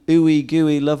mushy, ooey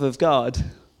gooey love of God.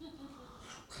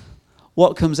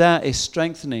 What comes out is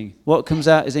strengthening. What comes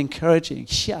out is encouraging.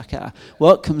 Shaka.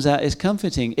 What comes out is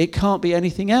comforting. It can't be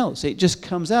anything else. It just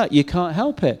comes out. You can't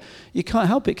help it. You can't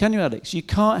help it, can you, Alex? You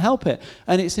can't help it.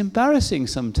 And it's embarrassing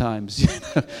sometimes,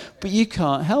 but you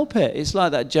can't help it. It's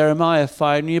like that Jeremiah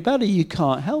fire in your belly. You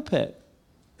can't help it.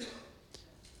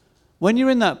 When you're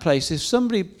in that place, if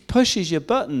somebody pushes your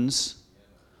buttons,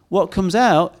 what comes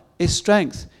out is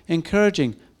strength,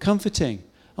 encouraging, comforting.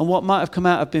 And what might have come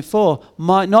out of before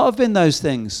might not have been those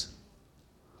things.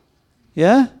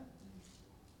 Yeah?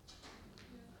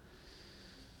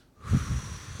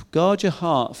 Guard your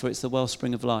heart, for it's the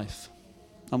wellspring of life.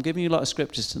 I'm giving you a lot of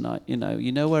scriptures tonight. You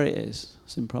know where it is.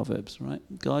 It's in Proverbs, right?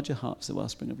 Guard your heart, it's the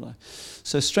wellspring of life.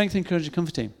 So strength, encouraging,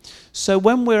 comforting. So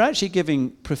when we're actually giving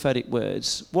prophetic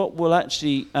words, what will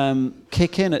actually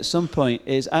kick in at some point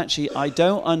is actually, I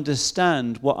don't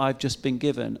understand what I've just been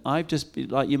given.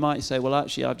 Like you might say, well,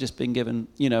 actually, I've just been given,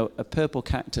 a purple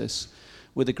cactus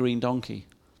with a green donkey.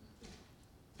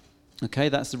 Okay,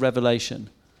 that's the revelation.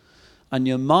 And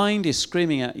your mind is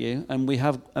screaming at you, and we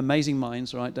have amazing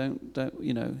minds, right?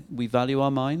 We value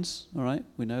our minds, all right?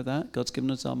 We know that. God's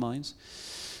given us our minds.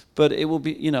 But it will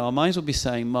be, our minds will be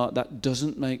saying, Mark, that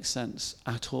doesn't make sense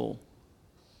at all.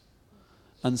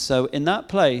 And so in that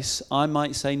place, I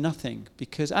might say nothing,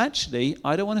 because actually,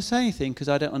 I don't want to say anything because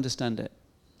I don't understand it.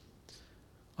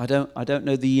 I don't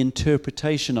know the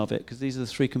interpretation of it, because these are the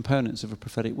three components of a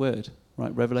prophetic word,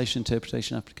 right? Revelation,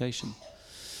 interpretation, application.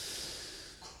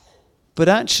 But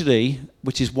actually,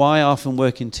 which is why I often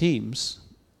work in teams,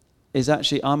 is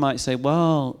actually I might say,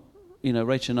 well,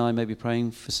 Rachel and I may be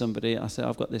praying for somebody. I say,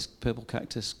 I've got this purple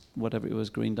cactus, whatever it was,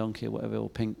 green donkey or whatever, or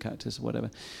pink cactus or whatever.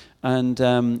 And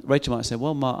Rachel might say,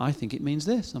 well, Mark, I think it means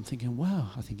this. I'm thinking,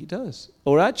 wow, I think it does.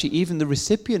 Or actually, even the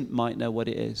recipient might know what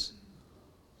it is.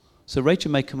 So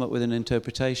Rachel may come up with an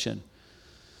interpretation.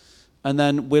 And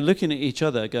then we're looking at each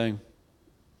other going,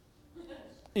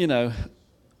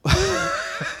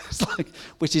 it's like,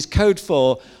 which is code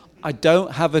for, I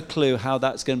don't have a clue how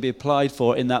that's going to be applied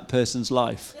for in that person's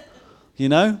life.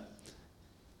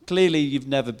 Clearly you've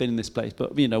never been in this place,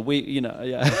 but yeah.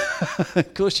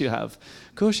 Of course you have.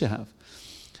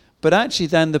 But actually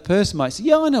then the person might say,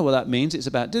 yeah, I know what that means. It's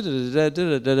about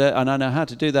da-da-da-da-da-da-da, and I know how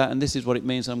to do that, and this is what it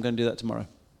means, and I'm going to do that tomorrow.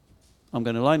 I'm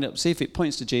going to line it up, see if it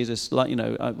points to Jesus,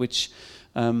 which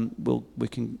we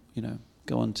can,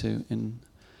 go on to in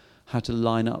how to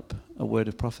line up a word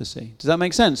of prophecy. Does that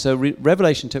make sense? So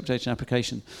revelation, interpretation,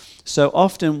 application. So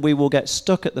often we will get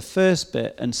stuck at the first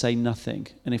bit and say nothing.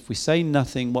 And if we say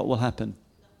nothing, what will happen?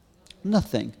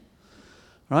 Nothing.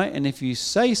 Right? And if you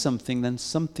say something, then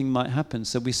something might happen.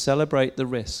 So we celebrate the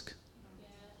risk.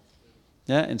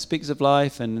 Yeah, in Speakers of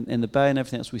Life and in the Bay and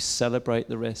everything else, we celebrate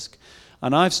the risk.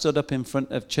 And I've stood up in front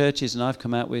of churches and I've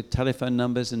come out with telephone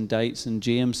numbers and dates and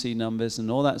GMC numbers and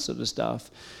all that sort of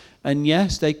stuff. And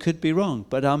yes, they could be wrong,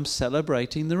 but I'm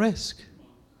celebrating the risk.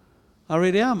 I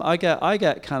really am. I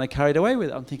get kind of carried away with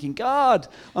it. I'm thinking, God,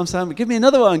 I'm saying, give me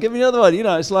another one.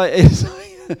 It's like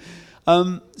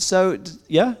so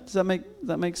yeah. Does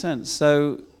that make sense?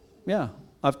 So yeah,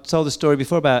 I've told the story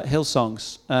before about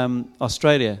Hillsongs,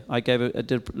 Australia. I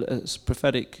did a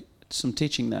prophetic some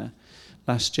teaching there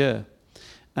last year,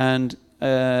 and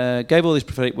gave all these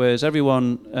prophetic words.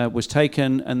 Everyone was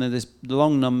taken, and then this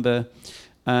long number.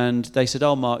 And they said,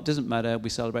 oh, Mark, it doesn't matter.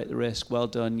 We celebrate the risk. Well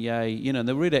done. Yay. And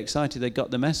they're really excited. They got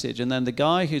the message. And then the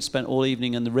guy who'd spent all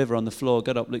evening in the river on the floor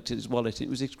got up, looked at his wallet. It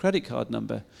was his credit card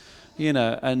number,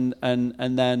 and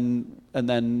then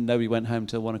nobody went home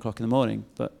till 1 o'clock in the morning.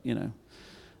 But, and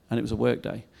it was a work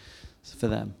day for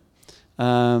them.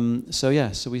 So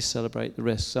we celebrate the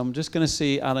risk. So I'm just going to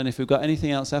see, Alan, if we've got anything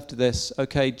else after this.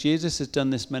 Okay, Jesus has done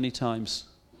this many times.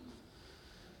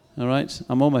 All right,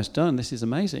 I'm almost done. This is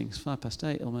amazing. It's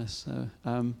 8:05 almost.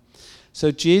 So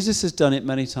Jesus has done it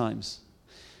many times.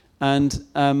 And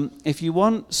if you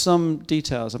want some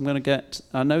details, I'm going to get,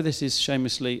 I know this is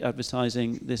shamelessly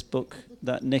advertising this book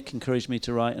that Nick encouraged me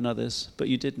to write and others, but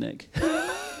you did, Nick.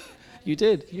 You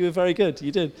did. You were very good.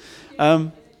 You did.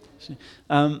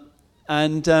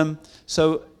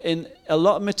 So in a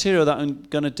lot of material that I'm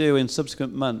going to do in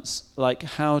subsequent months, like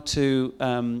how to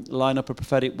line up a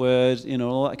prophetic word,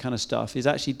 all that kind of stuff, is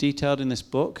actually detailed in this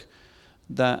book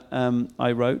that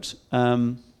I wrote.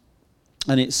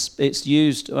 And it's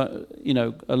used, a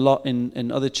lot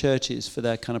in other churches for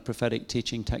their kind of prophetic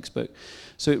teaching textbook.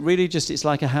 So it really it's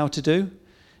like a how-to-do.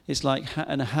 It's like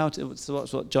that's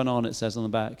what John Arnott says on the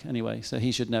back. Anyway, so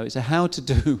he should know. It's a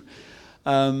how-to-do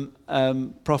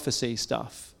prophecy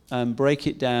stuff. Break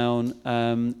it down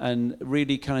and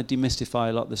really kind of demystify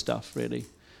a lot of the stuff, really.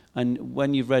 And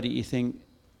when you've read it, you think,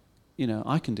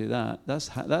 I can do that.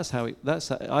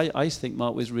 I think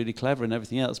Mark was really clever and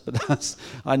everything else, but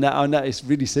I know it's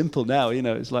really simple now.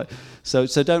 It's like so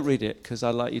don't read it because I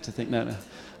like you to think no.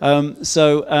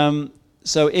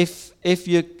 So if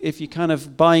you're kind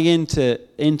of buying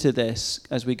into this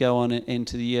as we go on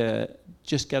into the year,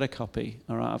 just get a copy.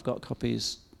 All right, I've got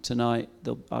copies tonight.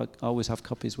 I always have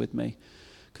copies with me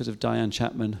because of Diane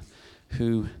Chapman,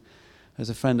 who, as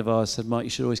a friend of ours, said, Mark,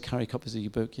 you should always carry copies of your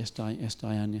book. Yes, Diane,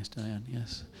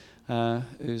 yes.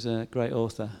 Who's a great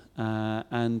author.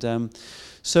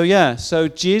 So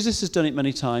Jesus has done it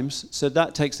many times, so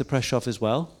that takes the pressure off as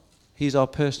well. He's our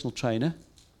personal trainer.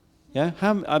 Yeah?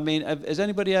 Has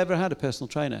anybody ever had a personal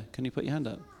trainer? Can you put your hand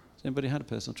up? Has anybody had a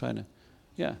personal trainer?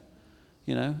 Yeah.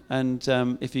 And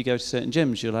if you go to certain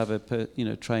gyms, you'll have a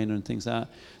trainer and things like that.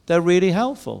 They're really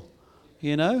helpful,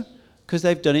 because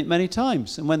they've done it many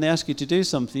times. And when they ask you to do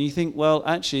something, you think, well,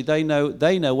 actually, they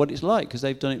know what it's like because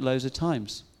they've done it loads of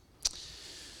times.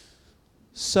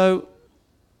 So,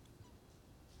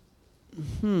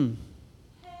 I'm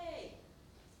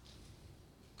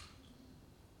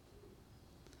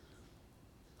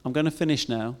going to finish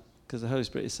now because the Holy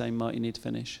Spirit is saying, Mark, you need to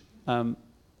finish.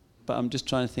 But I'm just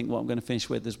trying to think what I'm going to finish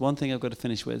with. There's one thing I've got to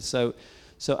finish with. So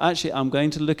actually, I'm going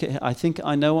to look at. I think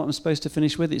I know what I'm supposed to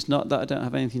finish with. It's not that I don't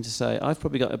have anything to say. I've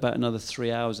probably got about another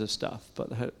 3 hours of stuff. But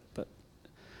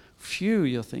phew,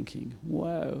 you're thinking,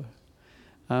 whoa.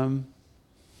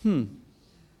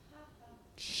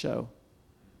 Show.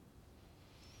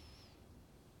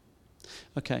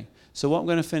 Okay. So what I'm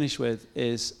going to finish with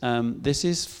is this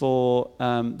is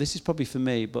probably for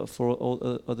me, but for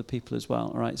all other people as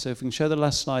well. All right. So if we can show the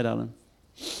last slide, Alan.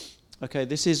 Okay.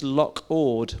 This is Loch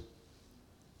Ord.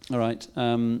 All right.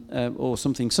 Or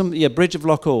something. Bridge of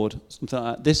Loch Ord. Something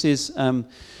like that. This is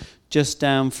just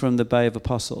down from the Bay of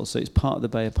Apostles. So it's part of the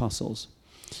Bay of Apostles.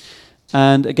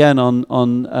 And again on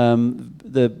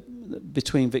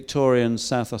between Victoria and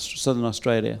southern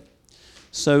Australia.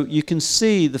 So you can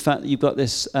see the fact that you've got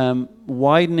this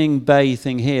widening bay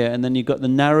thing here, and then you've got the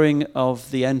narrowing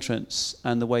of the entrance,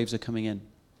 and the waves are coming in.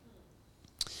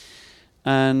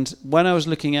 And when I was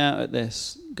looking out at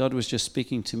this, God was just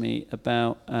speaking to me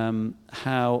about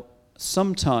how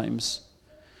sometimes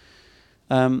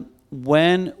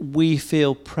when we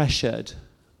feel pressured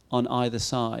on either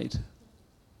side,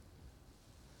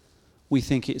 we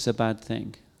think it's a bad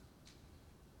thing.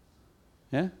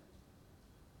 Yeah?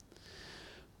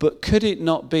 But could it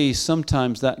not be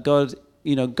sometimes that God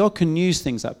can use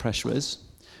things that pressure us,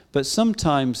 but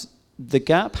sometimes the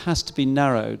gap has to be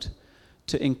narrowed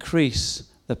to increase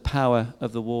the power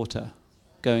of the water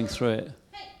going through it.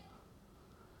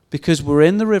 Because we're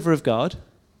in the river of God,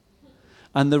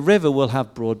 and the river will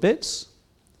have broad bits,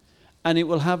 and it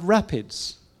will have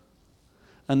rapids.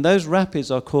 And those rapids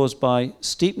are caused by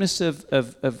steepness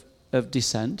of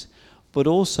descent, but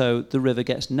also the river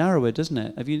gets narrower, doesn't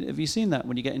it? Have you seen that?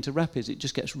 When you get into rapids, it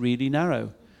just gets really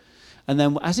narrow. And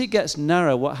then as it gets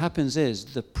narrow, what happens is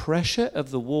the pressure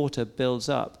of the water builds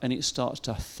up, and it starts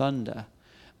to thunder,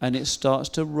 and it starts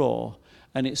to roar,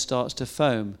 and it starts to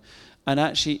foam. And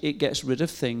actually, it gets rid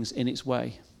of things in its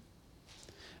way.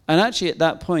 And actually, at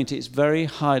that point, it's very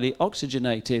highly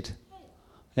oxygenated.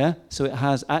 Yeah? So it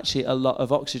has actually a lot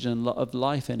of oxygen, a lot of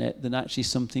life in it, than actually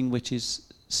something which is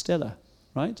stiller,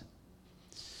 right?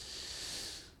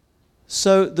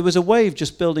 So there was a wave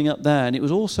just building up there, and it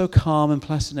was all so calm and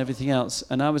placid and everything else.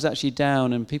 And I was actually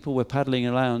down, and people were paddling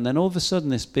around. And then all of a sudden,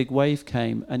 this big wave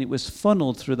came, and it was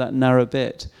funneled through that narrow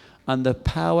bit. And the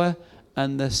power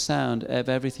and the sound of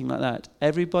everything like that,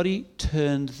 everybody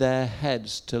turned their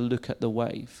heads to look at the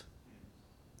wave.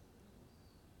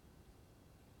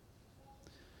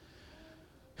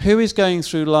 Who is going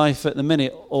through life at the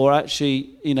minute, or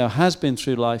actually, has been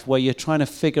through life, where you're trying to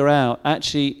figure out,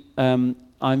 actually,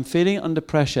 I'm feeling under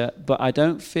pressure, but I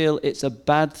don't feel it's a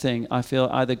bad thing. I feel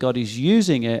either God is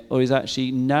using it or is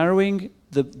actually narrowing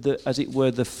the as it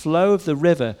were, the flow of the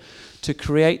river to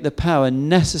create the power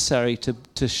necessary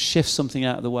to shift something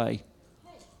out of the way.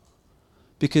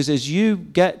 Because as you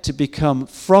get to become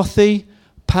frothy,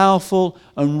 powerful,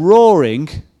 and roaring,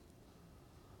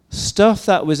 stuff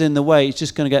that was in the way is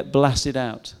just going to get blasted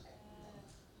out.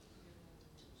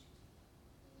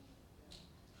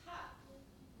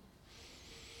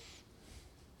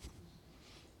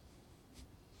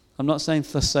 I'm not saying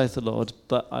thus saith the Lord,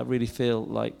 but I really feel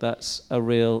like that's a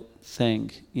real thing,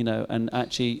 and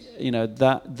actually,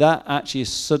 that actually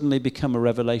has suddenly become a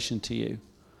revelation to you.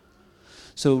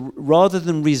 So rather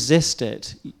than resist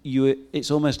it,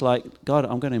 it's almost like, God,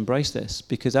 I'm going to embrace this,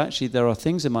 because actually there are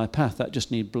things in my path that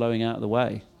just need blowing out of the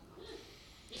way.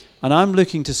 And I'm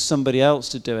looking to somebody else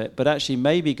to do it, but actually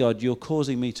maybe, God, you're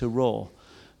causing me to roar.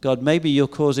 God, maybe you're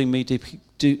causing me to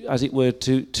do, as it were,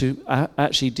 to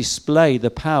actually display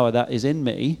the power that is in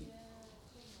me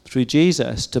through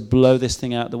Jesus to blow this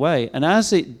thing out of the way. And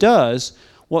as it does,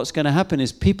 what's going to happen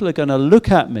is people are going to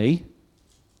look at me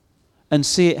and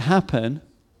see it happen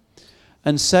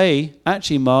and say,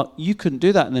 actually, Mark, you couldn't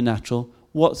do that in the natural.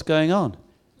 What's going on?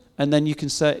 And then you can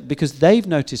say, because they've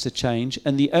noticed a change,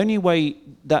 and the only way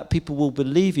that people will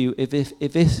believe you is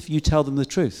if you tell them the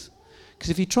truth. Because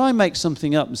if you try and make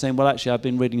something up and say, well, actually, I've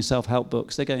been reading self-help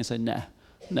books, they're going to say,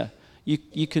 no,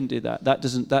 you couldn't do that. That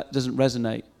doesn't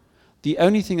resonate. The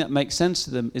only thing that makes sense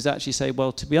to them is actually say,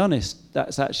 well, to be honest,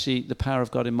 that's actually the power of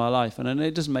God in my life. And I know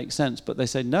it doesn't make sense, but they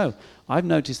say, no, I've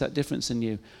noticed that difference in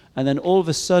you. And then all of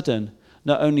a sudden,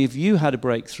 not only have you had a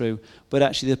breakthrough, but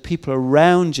actually the people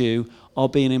around you are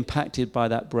being impacted by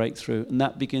that breakthrough. And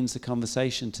that begins the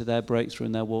conversation to their breakthrough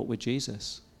and their walk with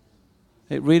Jesus.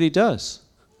 It really does.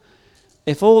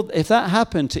 If that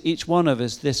happened to each one of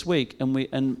us this week,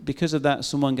 and because of that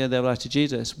someone gave their life to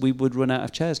Jesus, we would run out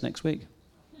of chairs next week.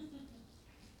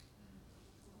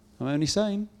 I'm only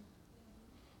saying.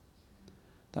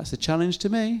 That's a challenge to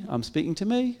me. I'm speaking to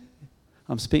me.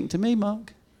 I'm speaking to me,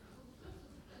 Mark.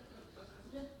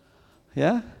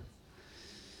 Yeah?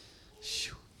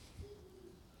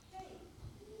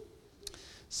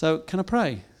 So can I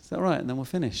pray? Is that right? And then we'll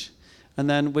finish. And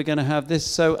then we're going to have this.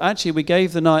 So actually, we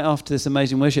gave the night off to this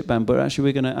amazing worship band, but actually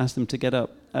we're going to ask them to get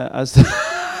up as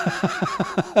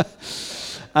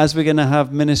we're going to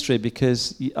have ministry,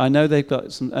 because I know they've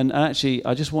got some. And actually,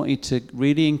 I just want you to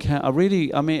really encounter.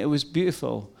 It was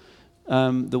beautiful.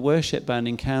 The worship band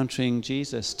encountering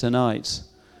Jesus tonight,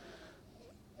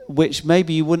 which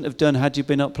maybe you wouldn't have done had you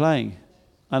been up playing.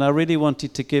 And I really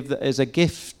wanted to give that as a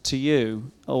gift to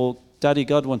you, or Daddy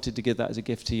God wanted to give that as a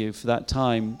gift to you for that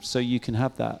time, so you can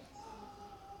have that.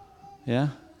 Yeah?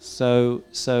 So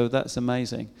that's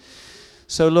amazing.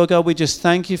 So, Lord God, we just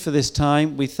thank you for this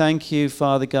time. We thank you,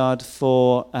 Father God,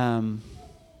 for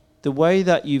the way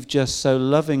that you've just so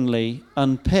lovingly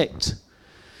unpicked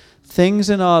things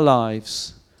in our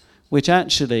lives which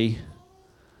actually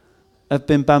have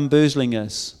been bamboozling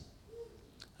us.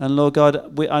 And, Lord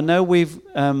God, I know we've...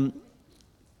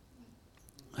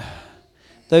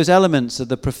 those elements of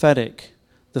the prophetic,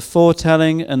 the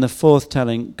foretelling and the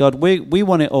forthtelling, God, we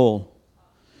want it all.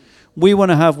 We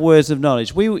want to have words of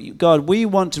knowledge. God, we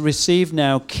want to receive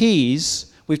now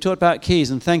keys. We've talked about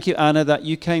keys, and thank you, Anna, that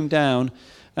you came down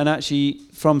and actually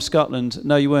from Scotland.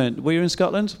 No, you weren't. Were you in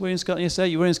Scotland? Were you in Scotland yesterday?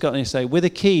 You were in Scotland yesterday with a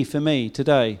key for me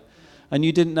today. And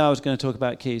you didn't know I was going to talk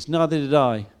about keys. Neither did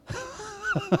I.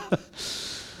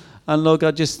 And Lord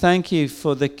God, just thank you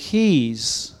for the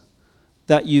keys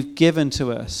that you've given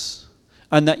to us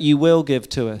and that you will give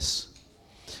to us.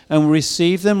 And we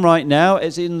receive them right now.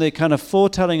 It's in the kind of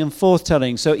foretelling and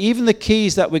forthtelling. So even the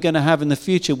keys that we're going to have in the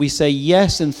future, we say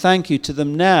yes and thank you to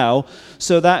them now,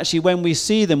 so that actually when we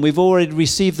see them, we've already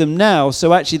received them now.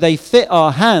 So actually they fit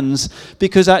our hands,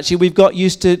 because actually we've got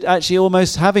used to actually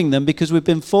almost having them because we've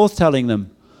been forthtelling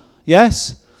them.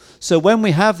 Yes? So when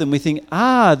we have them, we think,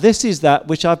 this is that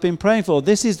which I've been praying for.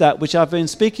 This is that which I've been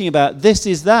speaking about. This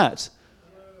is that.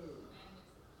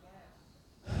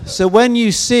 So when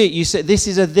you see it, you say, this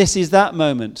is that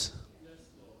moment.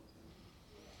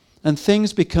 And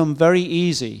things become very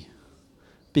easy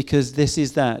because this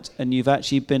is that. And you've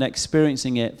actually been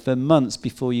experiencing it for months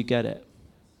before you get it.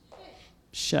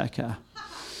 Shaka.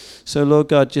 So Lord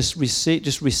God, just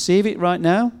receive it right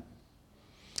now.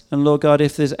 And Lord God,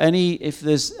 if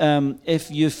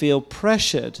you feel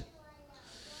pressured,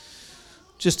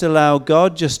 just allow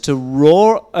God just to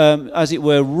roar, as it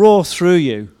were, roar through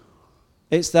you.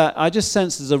 It's that I just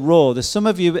sense there's a roar. There's some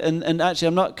of you, and actually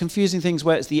I'm not confusing things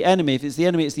where it's the enemy. If it's the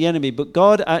enemy, it's the enemy. But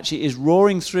God actually is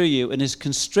roaring through you and is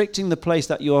constricting the place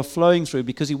that you are flowing through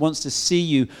because he wants to see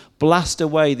you blast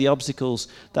away the obstacles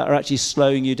that are actually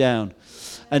slowing you down.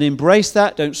 And embrace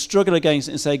that. Don't struggle against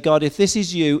it and say, God, if this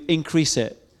is you, increase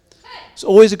it. It's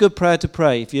always a good prayer to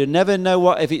pray. If you never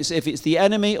know if it's the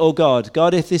enemy or God,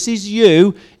 God, if this is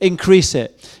you, increase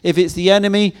it. If it's the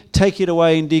enemy, take it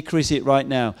away and decrease it right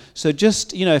now. So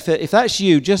just, if that's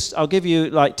you, I'll give you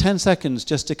like 10 seconds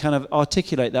just to kind of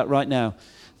articulate that right now.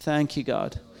 Thank you,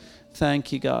 God.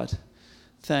 Thank you, God.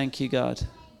 Thank you, God.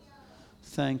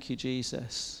 Thank you,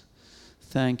 Jesus.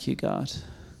 Thank you, God.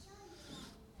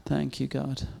 Thank you,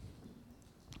 God.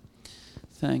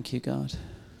 Thank you, God.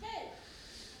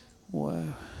 Wow.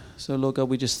 So, Lord God,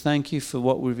 we just thank you for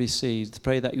what we've received.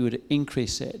 Pray that you would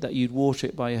increase it, that you'd water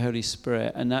it by your Holy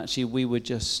Spirit, and actually we would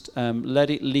just let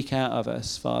it leak out of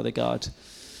us, Father God.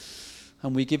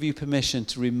 And we give you permission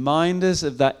to remind us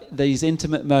of these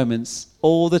intimate moments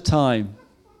all the time,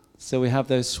 so we have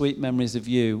those sweet memories of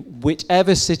you,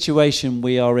 whichever situation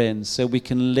we are in, so we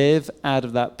can live out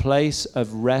of that place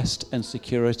of rest and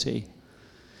security.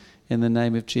 In the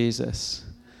name of Jesus.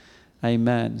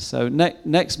 Amen. So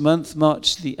next month,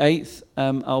 March the 8th,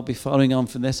 I'll be following on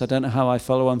from this. I don't know how I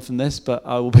follow on from this, but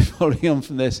I will be following on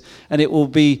from this. And it will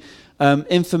be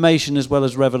information as well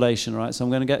as revelation, right? So I'm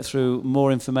going to get through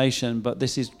more information, but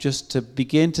this is just to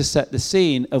begin to set the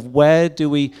scene of where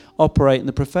do we operate in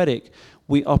the prophetic.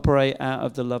 We operate out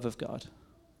of the love of God.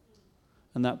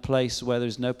 And that place where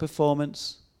there's no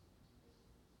performance.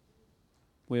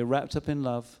 We're wrapped up in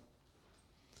love,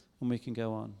 and we can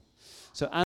go on. So